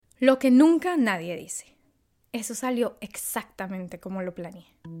Lo que nunca nadie dice. Eso salió exactamente como lo planeé.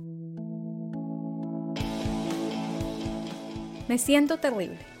 Me siento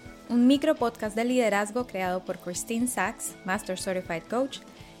terrible. Un micro podcast de liderazgo creado por Christine Sachs, Master Certified Coach,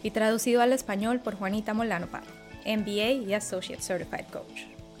 y traducido al español por Juanita Molano Parro, MBA y Associate Certified Coach.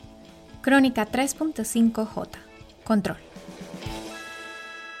 Crónica 3.5J. Control.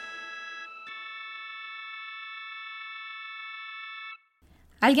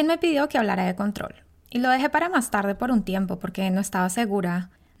 Alguien me pidió que hablara de control y lo dejé para más tarde por un tiempo porque no estaba segura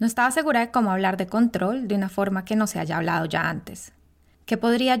de cómo hablar de control de una forma que no se haya hablado ya antes. ¿Qué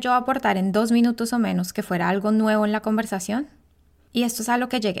podría yo aportar en 2 minutos o menos que fuera algo nuevo en la conversación? Y esto es a lo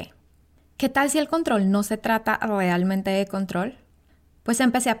que llegué. ¿Qué tal si el control no se trata realmente de control? Pues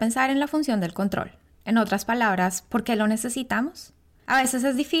empecé a pensar en la función del control. En otras palabras, ¿por qué lo necesitamos? A veces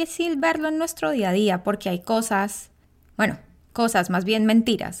es difícil verlo en nuestro día a día porque hay cosas, más bien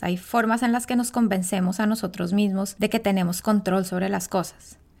mentiras. Hay formas en las que nos convencemos a nosotros mismos de que tenemos control sobre las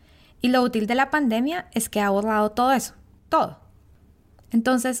cosas. Y lo útil de la pandemia es que ha borrado todo eso, todo.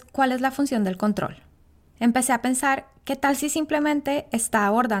 Entonces, ¿cuál es la función del control? Empecé a pensar, ¿qué tal si simplemente está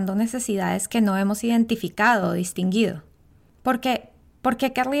abordando necesidades que no hemos identificado o distinguido? ¿Por qué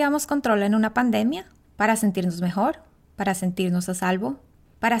querríamos control en una pandemia? ¿Para sentirnos mejor? ¿Para sentirnos a salvo?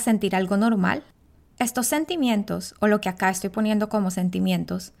 ¿Para sentir algo normal? Estos sentimientos, o lo que acá estoy poniendo como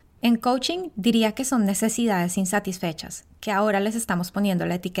sentimientos, en coaching diría que son necesidades insatisfechas, que ahora les estamos poniendo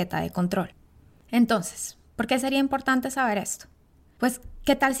la etiqueta de control. Entonces, ¿por qué sería importante saber esto? Pues,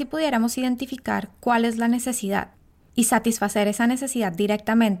 ¿qué tal si pudiéramos identificar cuál es la necesidad y satisfacer esa necesidad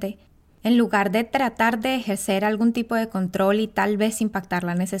directamente en lugar de tratar de ejercer algún tipo de control y tal vez impactar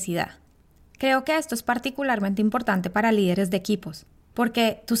la necesidad? Creo que esto es particularmente importante para líderes de equipos,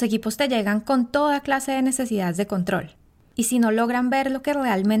 porque tus equipos te llegan con toda clase de necesidades de control. Y si no logran ver lo que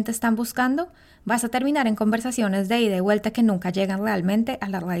realmente están buscando, vas a terminar en conversaciones de ida y vuelta que nunca llegan realmente a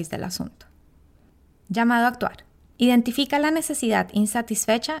la raíz del asunto. Llamado a actuar. Identifica la necesidad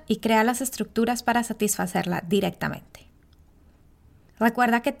insatisfecha y crea las estructuras para satisfacerla directamente.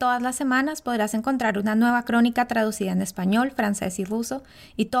 Recuerda que todas las semanas podrás encontrar una nueva crónica traducida en español, francés y ruso,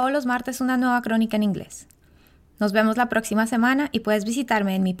 y todos los martes una nueva crónica en inglés. Nos vemos la próxima semana y puedes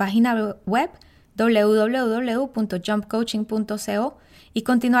visitarme en mi página web www.jumpcoaching.co y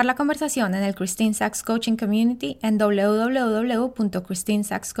continuar la conversación en el Christine Sachs Coaching Community en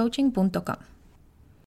www.christinesachscoaching.com.